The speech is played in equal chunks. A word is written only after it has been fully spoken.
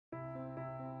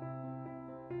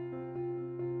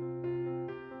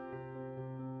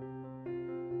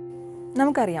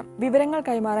നമുക്കറിയാം, വിവരങ്ങൾ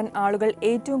കൈമാറാൻ ആളുകൾ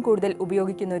ഏറ്റവും കൂടുതൽ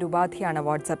ഉപയോഗിക്കുന്ന ഒരു ഉപാധിയാണ്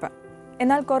വാട്സപ്പ്.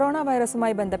 എന്നാൽ കൊറോണ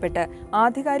വൈറസുമായി ബന്ധപ്പെട്ട്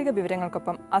ആധികാരിക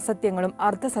വിവരങ്ങൾക്കൊപ്പം അസത്യങ്ങളും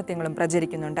അർദ്ധസത്യങ്ങളും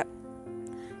പ്രചരിക്കുന്നുണ്ട്.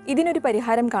 ഇതിനൊരു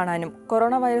പരിഹാരം കാണാനും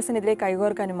കൊറോണ വൈറസിനെതിരെ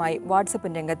കൈകോർക്കാനുമായി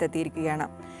വാട്സപ്പ് രംഗത്തെത്തിയിരിക്കുകയാണ്.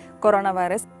 Corona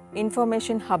virus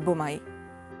information ഹബ്ബുമായി.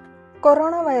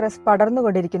 Corona virus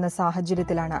പടർന്നുകൊണ്ടിരിക്കുന്ന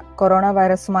സാഹചര്യത്തിലാണ് കൊറോണ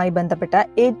വൈറസുമായി ബന്ധപ്പെട്ട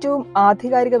ഏറ്റവും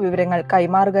ആധികാരിക വിവരങ്ങൾ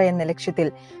കൈമാറുക എന്ന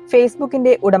ലക്ഷ്യത്തിൽ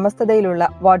ഫേസ്ബുക്കിന്റെ ഉടമസ്ഥതയിലുള്ള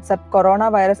WhatsApp corona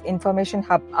virus information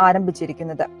hub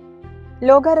ആരംഭിച്ചിരിക്കുന്നത്.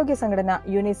 ലോകാരോഗ്യ സംഘടന,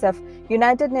 UNICEF,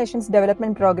 United Nations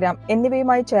development programme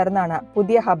എന്നിവയുമായി ചേർന്നാണ്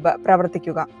പുതിയ ഹബ്ബ്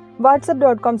പ്രവർത്തിക്കുക.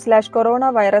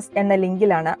 whatsapp.com/coronavirus എന്ന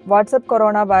ലിങ്കിലാണ് WhatsApp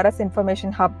corona virus information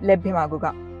hub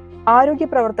ലഭ്യമാകുക. ആരോഗ്യ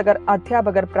പ്രവർത്തകർ,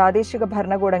 അധ്യാപകർ, പ്രാദേശിക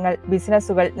ഭരണകൂടങ്ങൾ,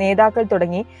 ബിസിനസ്സുകൾ, നേതാക്കൾ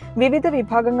തുടങ്ങി വിവിധ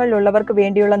വിഭാഗങ്ങളിലുള്ളവർക്ക്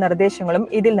വേണ്ടിയുള്ള നിർദ്ദേശങ്ങളും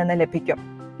ഇതിൽ നിന്ന്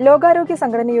ലഭിക്കും. ലോകാരോഗ്യ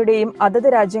സംഘടനയുടെയും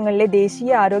അതത് രാജ്യങ്ങളിലെ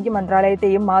ദേശീയ ആരോഗ്യ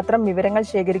മന്ത്രാലയത്തെയും മാത്രം വിവരങ്ങൾ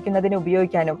ശേഖരിക്കുന്നതിന്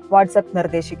ഉപയോഗിക്കാനും വാട്സ്ആപ്പ്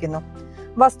നിർദ്ദേശിക്കുന്നു.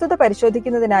 വസ്തുത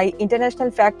പരിശോധിക്കുന്നതിനായി ഇന്റർനാഷണൽ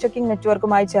ഫാക്ട് ചെക്കിംഗ്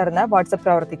നെറ്റ്വർക്കുമായി ചേർന്ന് വാട്സ്ആപ്പ്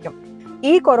പ്രവർത്തിക്കും.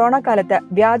 ഈ കൊറോണ കാലത്ത്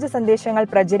വ്യാജ സന്ദേശങ്ങൾ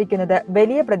പ്രചരിക്കുന്നത്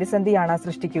വലിയ പ്രതിസന്ധിയാണ്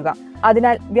സൃഷ്ടിക്കുക.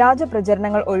 അതിനാൽ വ്യാജ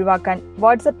പ്രചരണങ്ങൾ ഒഴിവാക്കാൻ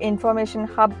വാട്സ്ആപ്പ് ഇൻഫർമേഷൻ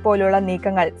ഹബ് പോലുള്ള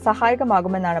നീക്കങ്ങൾ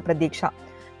സഹായകമാകുമെന്നാണ് പ്രതീക്ഷ.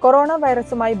 കൊറോണ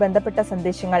വൈറസുമായി ബന്ധപ്പെട്ട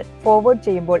സന്ദേശങ്ങൾ ഫോർവേഡ്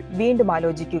ചെയ്യുമ്പോൾ വീണ്ടും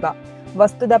ആലോചിക്കുക.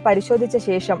 വസ്തുത പരിശോധിച്ച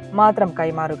ശേഷം മാത്രം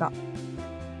കൈമാറുക.